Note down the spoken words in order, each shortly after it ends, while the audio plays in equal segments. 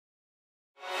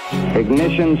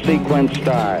Ignition sequence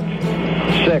starts.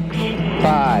 6,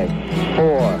 5,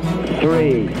 4,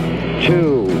 3,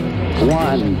 2,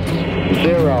 1,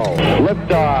 0.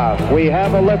 Liftoff. We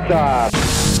have a liftoff.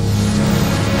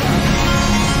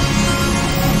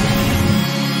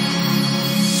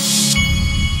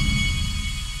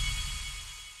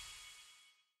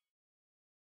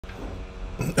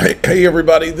 Hey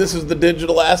everybody, this is the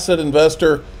Digital Asset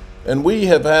Investor, and we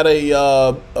have had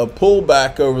a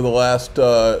pullback over the last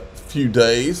few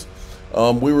days.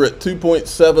 We were at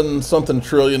 2.7 something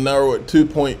trillion, now we're at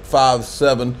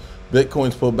 2.57.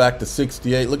 Bitcoin's pulled back to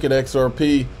 68. Look at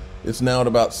XRP, it's now at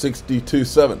about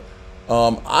 62.7.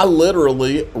 I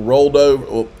literally rolled over,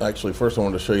 well, actually first I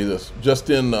wanted to show you this. Just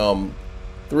in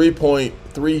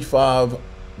 3.35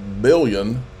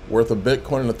 billion worth of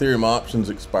Bitcoin and Ethereum options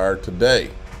expired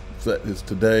today. That is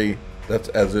today, that's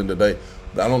as in today.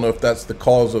 I don't know if that's the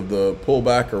cause of the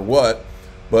pullback or what,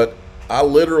 but I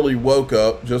literally woke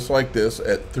up just like this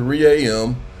at 3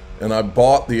 a.m. and I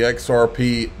bought the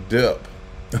XRP dip.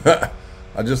 I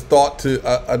just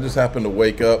happened to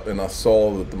wake up and I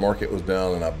saw that the market was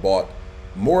down and I bought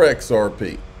more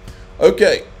XRP.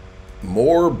 Okay,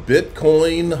 more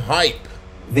Bitcoin hype.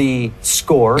 The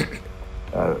score,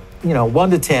 1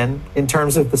 to 10 in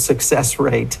terms of the success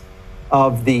rate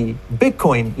of the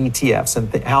Bitcoin ETFs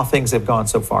and how things have gone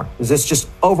so far. Is this just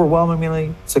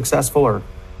overwhelmingly successful, or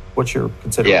what's your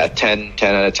consideration? Yeah, 10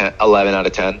 out of 10, 11 out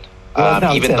of 10.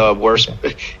 Even 10. The worst,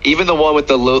 okay. Even the one with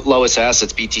the lowest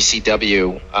assets,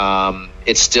 BTCW,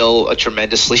 it's still a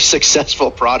tremendously successful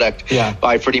product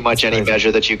by pretty much any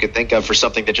measure that you could think of for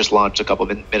something that just launched a couple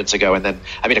minutes ago, and then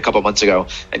a couple months ago.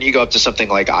 And you go up to something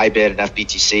like IBIT and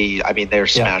FBTC. I mean, they're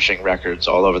smashing records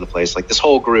all over the place. Like, this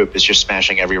whole group is just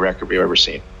smashing every record we've ever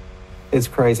seen. It's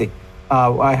crazy.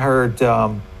 I heard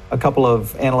a couple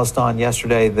of analysts on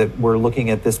yesterday that were looking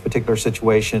at this particular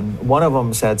situation. One of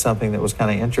them said something that was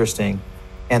kind of interesting,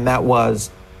 and that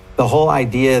was the whole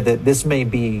idea that this may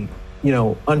be,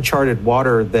 uncharted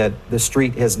water that the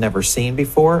street has never seen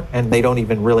before, and they don't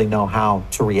even really know how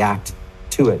to react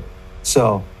to it.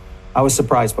 So I was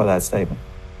surprised by that statement.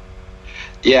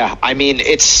 Yeah, I mean,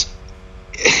 it's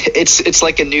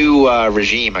like a new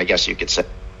regime, I guess you could say.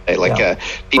 Like,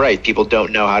 people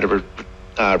don't know how to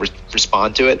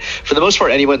respond to it. For the most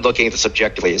part, anyone looking at this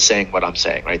objectively is saying what I'm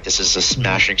saying, right? This is a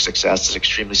smashing success. It's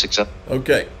extremely successful.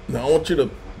 Okay, now I want you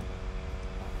to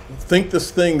think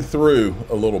this thing through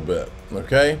a little bit,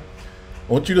 okay?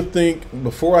 I want you to think,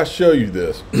 before I show you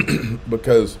this,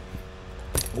 because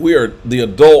the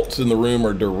adults in the room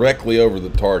are directly over the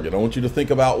target. I want you to think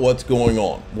about what's going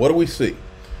on. What do we see?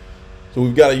 So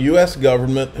we've got a U.S.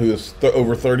 government who is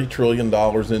over $30 trillion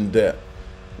in debt.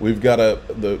 We've got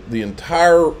the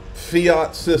entire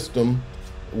fiat system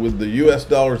with the U.S.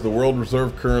 dollars, the world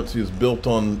reserve currency, is built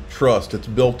on trust. It's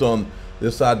built on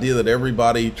this idea that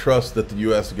everybody trusts that the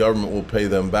U.S. government will pay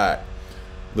them back.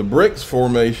 The BRICS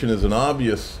formation is an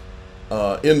obvious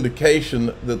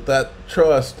indication that that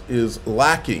trust is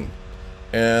lacking,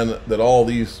 and that all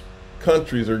these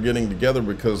countries are getting together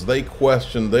because they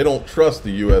don't trust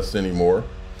the U.S. anymore.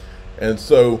 And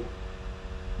so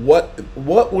what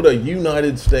would a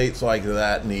United States like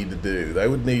that need to do? They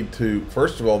would need to,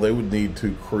 first of all, they would need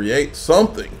to create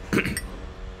something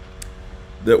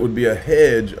that would be a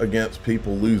hedge against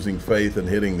people losing faith and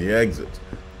hitting the exits.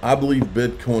 I believe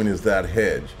Bitcoin is that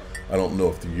hedge. I don't know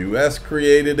if the U.S.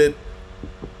 created it.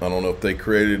 I don't know if they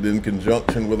created it in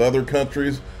conjunction with other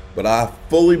countries, but I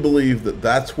fully believe that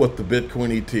that's what the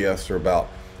Bitcoin ETFs are about.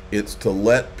 It's to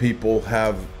let people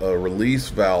have a release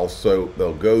valve so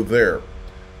they'll go there.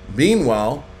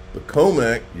 Meanwhile, the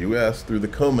COMEX, U.S. through the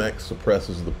COMEX,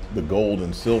 suppresses the gold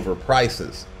and silver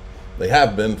prices. They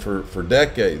have been for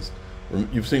decades.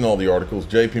 You've seen all the articles.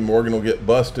 JP Morgan will get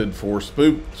busted for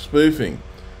spoofing.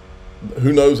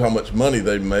 Who knows how much money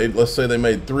they've made? Let's say they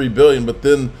made $3 billion, but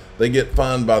then they get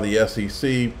fined by the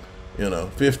SEC,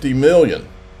 $50 million.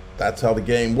 That's how the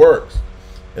game works.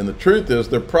 And the truth is,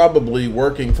 they're probably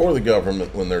working for the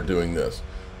government when they're doing this.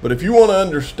 But if you want to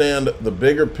understand the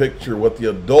bigger picture, what the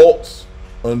adults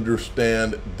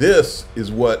understand, this is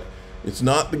what, it's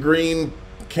not the green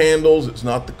candles, it's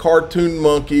not the cartoon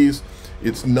monkeys,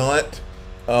 it's not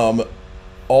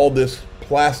all this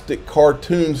plastic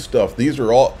cartoon stuff. These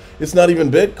are all, it's not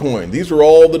even Bitcoin. These are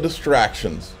all the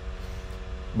distractions,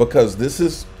 because this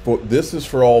is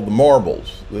for all the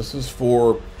marbles. This is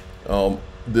for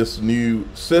this new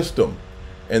system.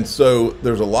 And so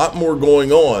there's a lot more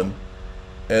going on.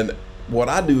 And what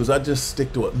I do is I just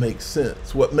stick to what makes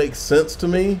sense. What makes sense to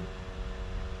me,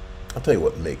 I'll tell you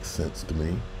what makes sense to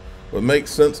me. What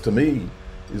makes sense to me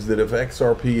is that if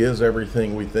XRP is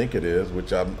everything we think it is,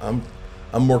 which I'm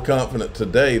more confident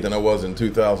today than I was in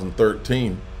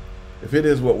 2013. If it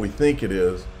is what we think it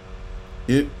is,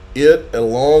 it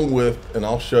along with, and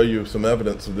I'll show you some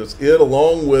evidence of this, it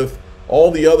along with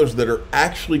all the others that are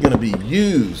actually going to be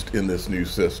used in this new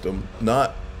system,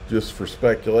 not just for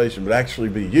speculation, but actually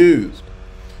be used,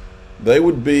 they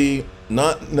would be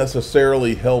not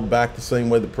necessarily held back the same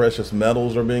way the precious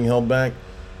metals are being held back,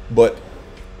 but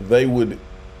they would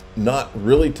not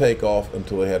really take off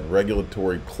until they had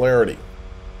regulatory clarity.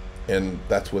 And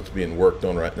that's what's being worked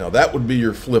on right now. That would be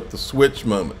your flip the switch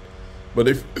moment. But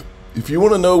if you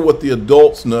want to know what the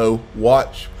adults know,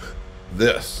 watch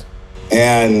this.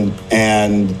 And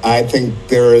I think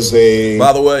there is a...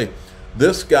 By the way,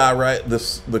 this guy, right,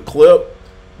 the clip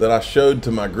that I showed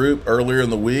to my group earlier in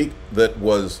the week, that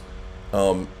was,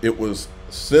 it was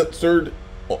censored,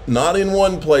 not in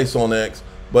one place on X,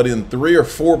 but in 3 or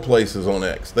 4 places on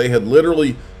X. They had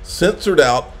literally censored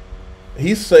out.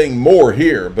 He's saying more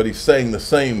here, but he's saying the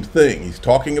same thing. He's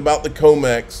talking about the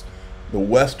COMEX, the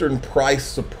Western price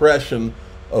suppression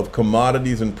of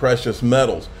commodities and precious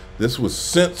metals. This was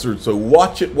censored, so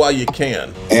watch it while you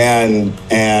can. And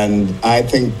I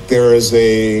think there is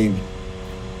a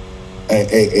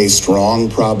strong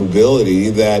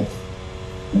probability that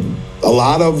a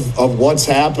lot of what's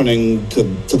happening to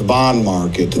the bond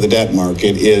market, to the debt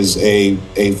market, is a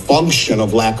function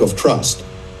of lack of trust.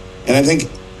 And I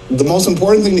think the most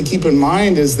important thing to keep in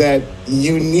mind is that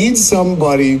you need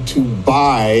somebody to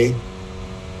buy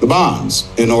the bonds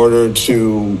in order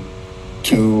to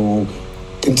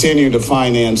continue to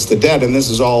finance the debt. And this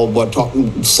is all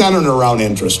centered around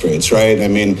interest rates, right? I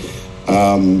mean,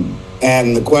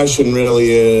 and the question really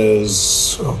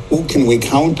is, who can we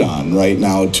count on right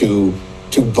now to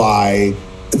buy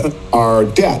our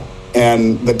debt?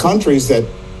 And the countries that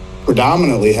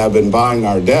predominantly have been buying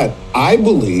our debt, I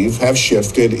believe, have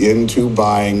shifted into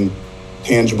buying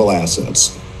tangible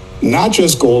assets. Not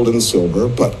just gold and silver,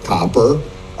 but copper,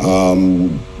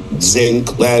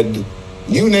 zinc, lead,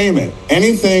 you name it.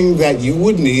 Anything that you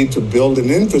would need to build an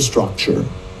infrastructure,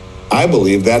 I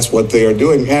believe that's what they are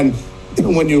doing. And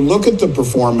when you look at the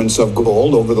performance of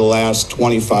gold over the last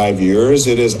 25 years,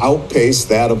 it has outpaced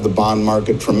that of the bond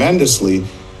market tremendously.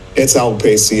 It's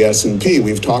outpaced the S&P.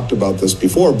 We've talked about this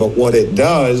before, but what it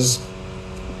does,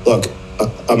 look,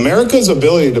 America's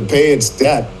ability to pay its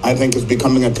debt, I think, is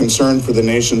becoming a concern for the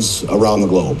nations around the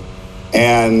globe.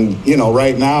 And, you know,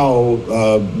 right now,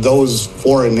 those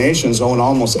foreign nations own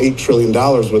almost $8 trillion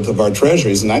worth of our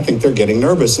treasuries, and I think they're getting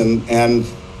nervous, and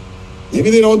maybe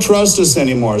they don't trust us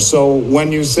anymore. So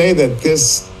when you say that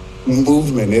this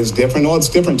movement is different, well, it's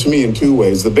different to me in 2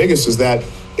 ways. The biggest is that,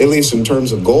 at least in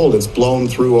terms of gold, it's blown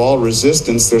through all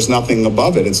resistance. There's nothing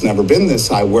above it. It's never been this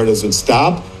high. Where does it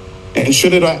stop? And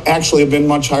should it actually have been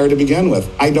much higher to begin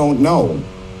with? I don't know.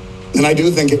 And I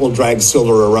do think it will drag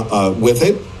silver with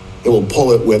it. It will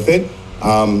pull it with it.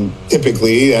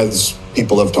 Typically, as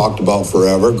people have talked about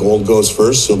forever, gold goes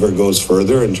first, silver goes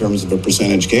further in terms of a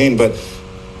percentage gain. But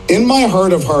in my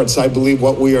heart of hearts, I believe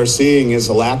what we are seeing is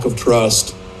a lack of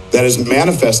trust that is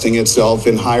manifesting itself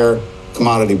in higher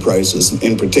commodity prices,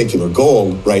 in particular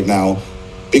gold right now,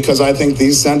 because I think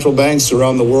these central banks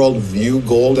around the world view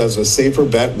gold as a safer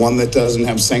bet, one that doesn't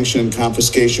have sanction and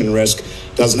confiscation risk,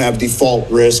 doesn't have default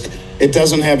risk. It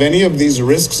doesn't have any of these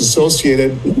risks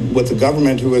associated with the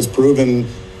government, who has proven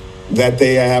that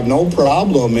they have no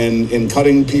problem in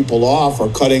cutting people off or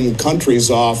cutting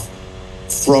countries off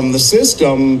from the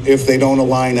system if they don't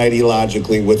align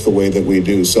ideologically with the way that we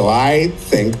do. So I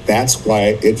think that's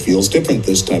why it feels different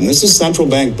this time. This is central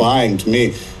bank buying to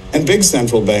me, and big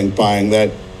central bank buying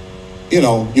that, you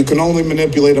know, you can only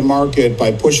manipulate a market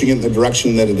by pushing it in the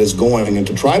direction that it is going. And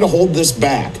to try to hold this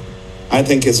back, I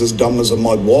think, is as dumb as a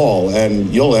mud wall.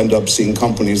 And you'll end up seeing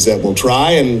companies that will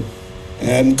try and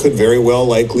could very well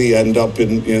likely end up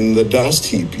in the dust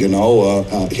heap, you know,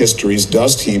 history's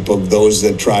dust heap of those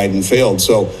that tried and failed.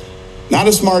 So not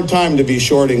a smart time to be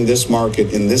shorting this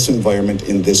market in this environment,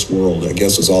 in this world, I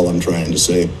guess is all I'm trying to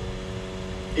say.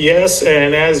 Yes,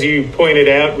 and as you pointed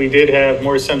out, we did have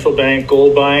more central bank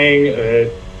gold buying.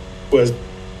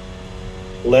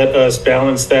 Let us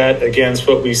balance that against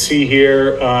what we see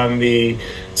here on the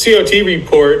COT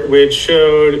report, which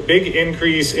showed big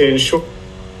increase in short.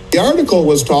 The article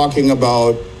was talking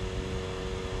about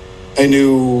a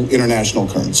new international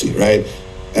currency, right?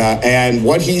 And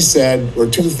what he said were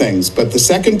 2 things. But the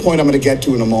second point I'm going to get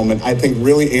to in a moment, I think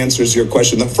really answers your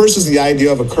question. The first is the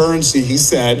idea of a currency, he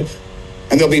said,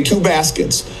 and there'll be 2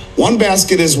 baskets. One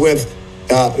basket is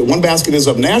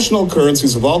of national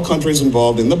currencies of all countries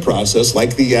involved in the process,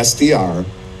 like the SDR.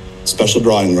 special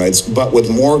drawing rights, but with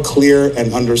more clear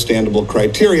and understandable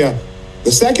criteria.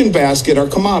 The second basket are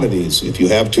commodities. If you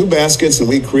have two baskets and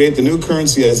we create the new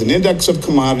currency as an index of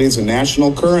commodities and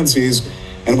national currencies,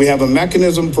 and we have a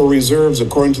mechanism for reserves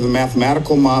according to the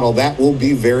mathematical model, that will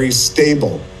be very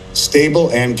stable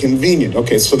and convenient.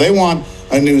 Okay, so they want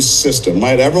a new system,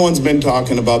 right? Everyone's been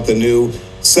talking about the new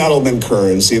settlement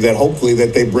currency that hopefully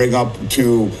that they bring up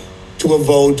to a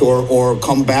vote or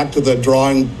come back to the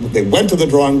drawing. They went to the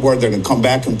drawing board, they're going to come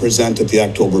back and present at the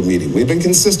October meeting. We've been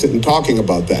consistent in talking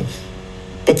about that.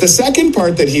 But the second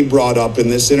part that he brought up in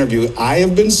this interview, I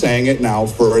have been saying it now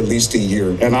for at least a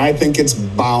year, and I think it's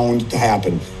bound to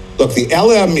happen. Look, the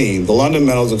LME, the London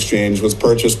Metals Exchange, was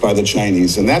purchased by the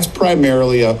Chinese, and that's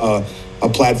primarily a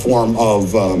platform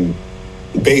of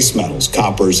base metals,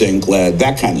 copper, zinc, lead,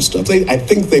 that kind of stuff. I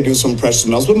think they do some precious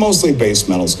metals, but mostly base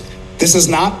metals. This is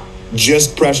not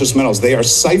just precious metals. They are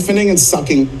siphoning and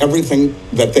sucking everything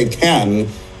that they can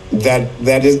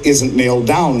that isn't nailed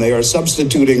down. They are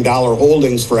substituting dollar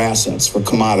holdings for assets, for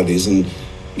commodities. And,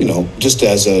 you know, just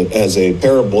as a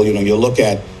parable, you know, you look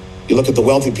at the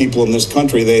wealthy people in this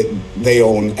country, they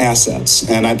own assets.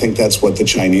 And I think that's what the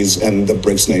Chinese and the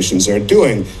BRICS nations are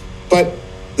doing. But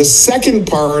the second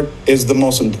part is the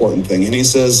most important thing. And he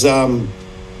says, the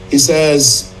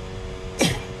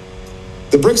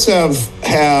BRICS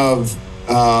have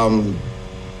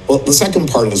well, the second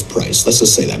part is price. Let's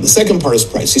just say that. The second part is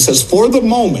price. He says, for the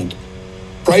moment,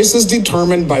 price is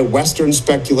determined by Western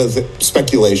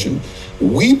speculation.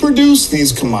 We produce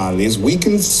these commodities, we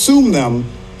consume them,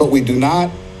 but we do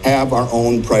not have our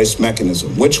own price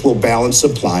mechanism, which will balance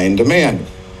supply and demand.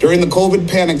 During the COVID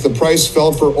panic, the price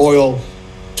fell for oil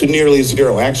to nearly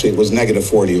zero. Actually, it was negative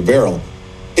 40 a barrel.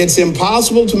 It's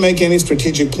impossible to make any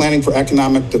strategic planning for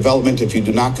economic development if you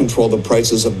do not control the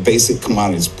prices of basic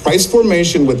commodities. Price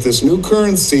formation with this new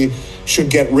currency should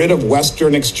get rid of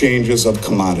Western exchanges of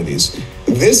commodities.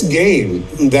 This game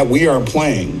that we are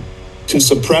playing to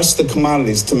suppress the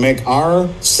commodities, to make our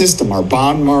system, our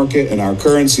bond market and our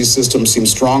currency system seem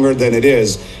stronger than it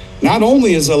is, not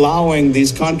only is allowing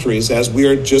these countries, as we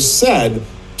are just said,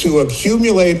 to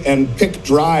accumulate and pick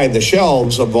dry the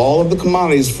shelves of all of the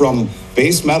commodities, from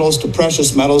base metals to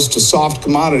precious metals to soft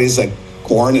commodities like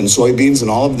corn and soybeans and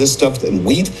all of this stuff, and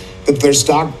wheat, that they're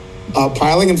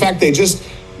stockpiling. In fact, they just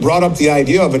brought up the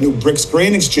idea of a new BRICS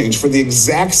grain exchange for the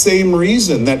exact same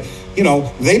reason that, you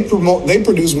know, they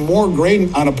produce more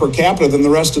grain on a per capita than the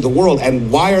rest of the world.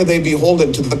 And why are they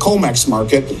beholden to the COMEX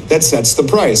market that sets the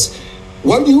price?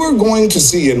 What you are going to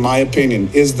see, in my opinion,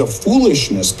 is the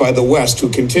foolishness by the West, who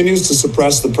continues to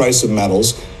suppress the price of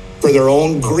metals for their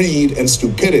own greed and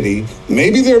stupidity.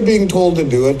 Maybe they're being told to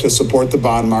do it to support the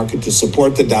bond market, to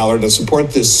support the dollar, to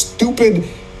support this stupid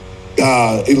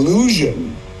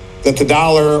illusion that the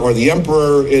dollar or the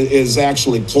emperor is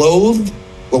actually clothed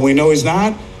when we know he's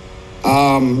not.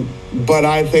 But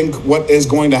I think what is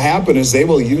going to happen is they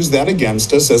will use that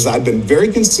against us, as I've been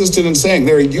very consistent in saying.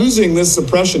 They're using this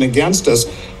suppression against us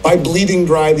by bleeding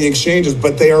dry the exchanges,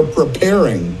 but they are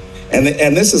preparing.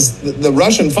 And this is, the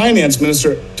Russian finance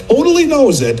minister totally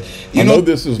knows it. I know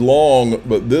this is long,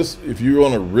 but this, if you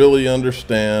want to really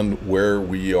understand where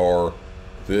we are,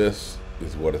 this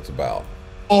is what it's about.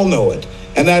 All know it,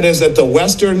 and that is that the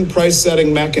Western price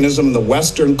setting mechanism, the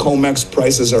Western COMEX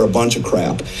prices, are a bunch of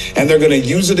crap, and they're going to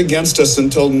use it against us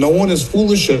until no one is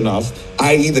foolish enough,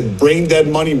 i.e. the brain dead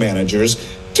money managers,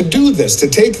 to do this, to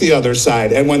take the other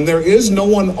side. And when there is no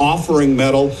one offering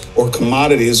metal or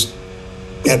commodities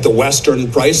at the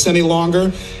Western price any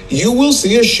longer, you will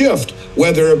see a shift,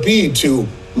 whether it be to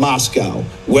Moscow,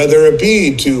 whether it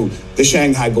be to the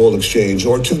Shanghai Gold Exchange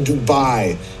or to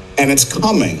Dubai, and it's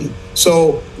coming.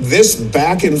 So this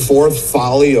back and forth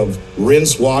folly of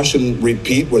rinse, wash, and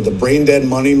repeat, where the brain dead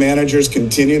money managers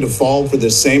continue to fall for the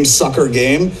same sucker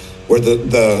game, where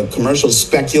the commercials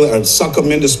suck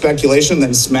them into speculation,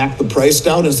 then smack the price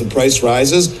down as the price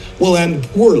rises, will end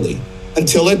poorly.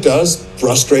 Until it does,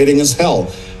 frustrating as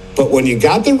hell. But when you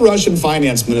got the Russian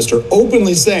finance minister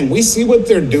openly saying, we see what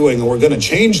they're doing and we're going to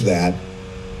change that,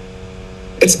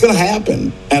 it's going to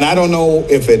happen. And I don't know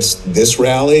if it's this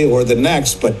rally or the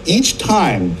next, but each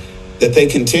time that they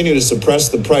continue to suppress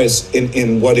the price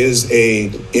in what is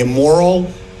a immoral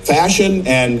fashion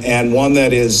and one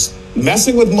that is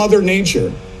messing with Mother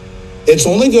Nature, it's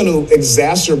only going to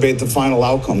exacerbate the final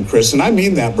outcome, Chris. And I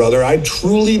mean that, brother. I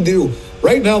truly do.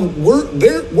 Right now,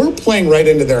 we're playing right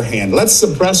into their hand. Let's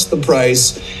suppress the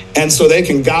price, and so they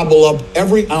can gobble up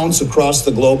every ounce across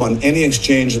the globe on any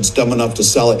exchange that's dumb enough to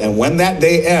sell it. And when that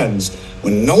day ends,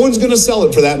 when no one's going to sell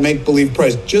it for that make-believe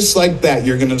price, just like that,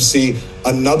 you're going to see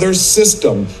another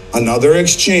system, another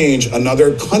exchange,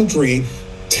 another country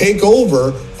take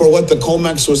over for what the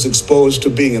COMEX was exposed to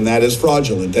being, and that is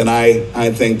fraudulent. And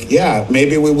I think, yeah,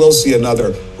 maybe we will see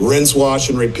another rinse, wash,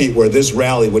 and repeat, where this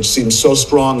rally, which seems so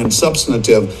strong and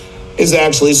substantive, is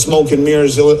actually smoke and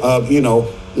mirrors, you know,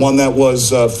 one that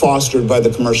was fostered by the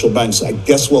commercial banks. I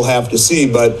guess we'll have to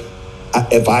see, but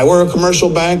if I were a commercial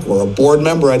bank or a board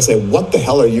member, I'd say, what the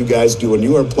hell are you guys doing?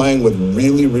 You are playing with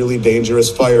really, really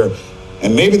dangerous fire.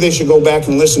 And maybe they should go back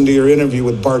and listen to your interview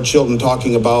with Bart Chilton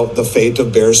talking about the fate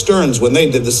of Bear Stearns when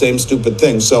they did the same stupid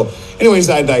thing. So anyways,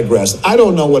 I digress. I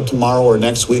don't know what tomorrow or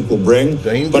next week will bring,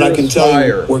 but I can tell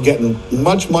you we're getting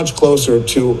much, much closer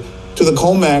to the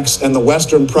COMEX and the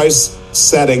Western price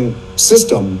setting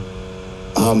system,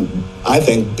 I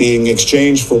think, being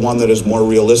exchanged for one that is more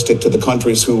realistic to the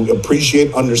countries who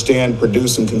appreciate, understand,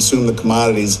 produce, and consume the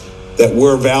commodities that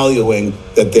we're valuing,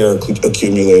 that they're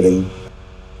accumulating.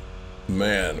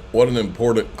 Man, what an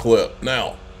important clip.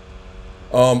 Now,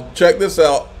 check this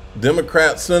out.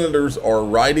 Democrat senators are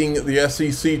writing the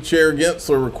SEC chair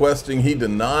Gensler, requesting he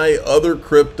deny other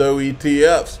crypto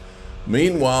ETFs.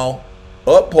 Meanwhile,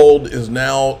 Uphold is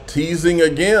now teasing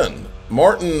again.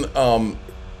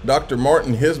 Dr.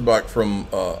 Martin Hisbach from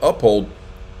Uphold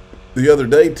the other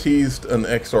day teased an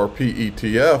XRP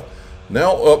ETF.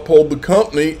 Now Uphold, the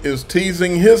company, is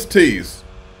teasing his tease.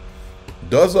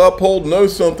 Does Uphold know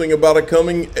something about a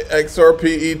coming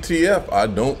XRP ETF? I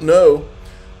don't know.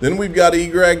 Then we've got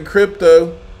eGreg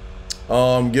Crypto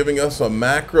giving us a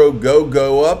macro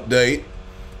go-go update.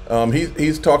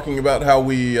 He's talking about how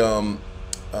we,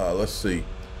 let's see,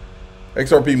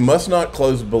 XRP must not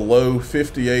close below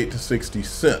 58 to 60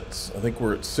 cents. I think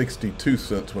we're at 62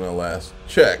 cents when I last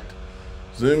checked.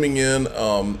 Zooming in,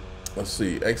 let's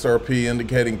see, XRP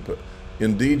indicating,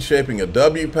 indeed shaping a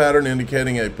W pattern,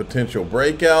 indicating a potential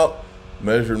breakout.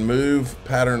 Measured move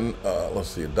pattern, let's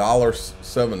see,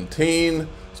 $1.17.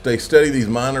 Stay steady. These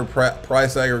minor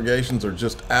price aggregations are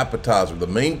just appetizer. The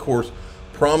main course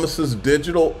promises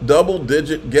digital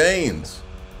double-digit gains.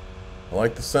 I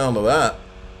like the sound of that.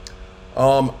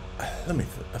 I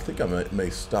think I may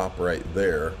stop right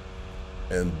there,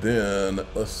 and then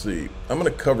let's see. I'm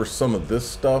going to cover some of this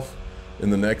stuff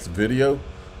in the next video.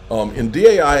 In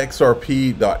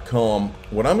DAIXRP.com,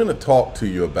 what I'm going to talk to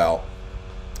you about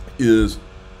is,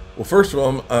 well, first of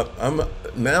all, I'm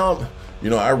now, you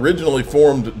know, I originally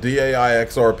formed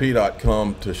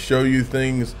DAIXRP.com to show you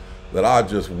things that I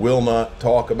just will not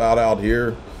talk about out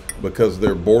here because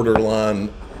they're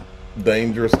borderline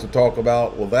dangerous to talk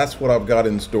about. Well, that's what I've got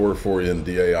in store for you in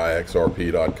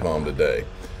DAIXRP.com today.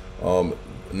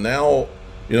 Now,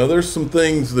 you know, there's some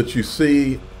things that you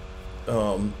see,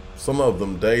 some of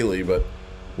them daily, but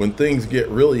when things get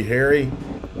really hairy,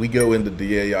 we go into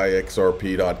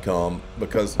DAIXRP.com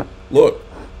because, look,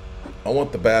 I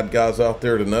want the bad guys out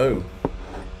there to know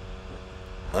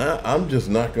I'm just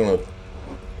not going to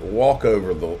walk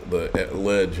over the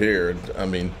ledge here. I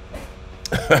mean,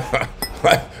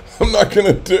 I'm not going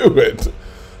to do it.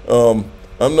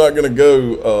 I'm not going to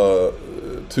go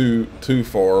too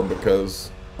far because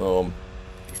I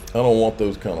don't want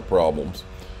those kind of problems.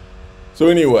 So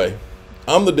anyway,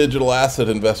 I'm the digital asset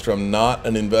investor. I'm not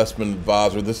an investment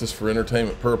advisor. This is for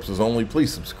entertainment purposes only.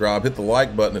 Please subscribe, hit the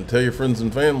like button, and tell your friends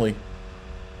and family.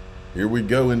 Here we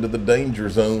go into the danger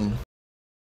zone.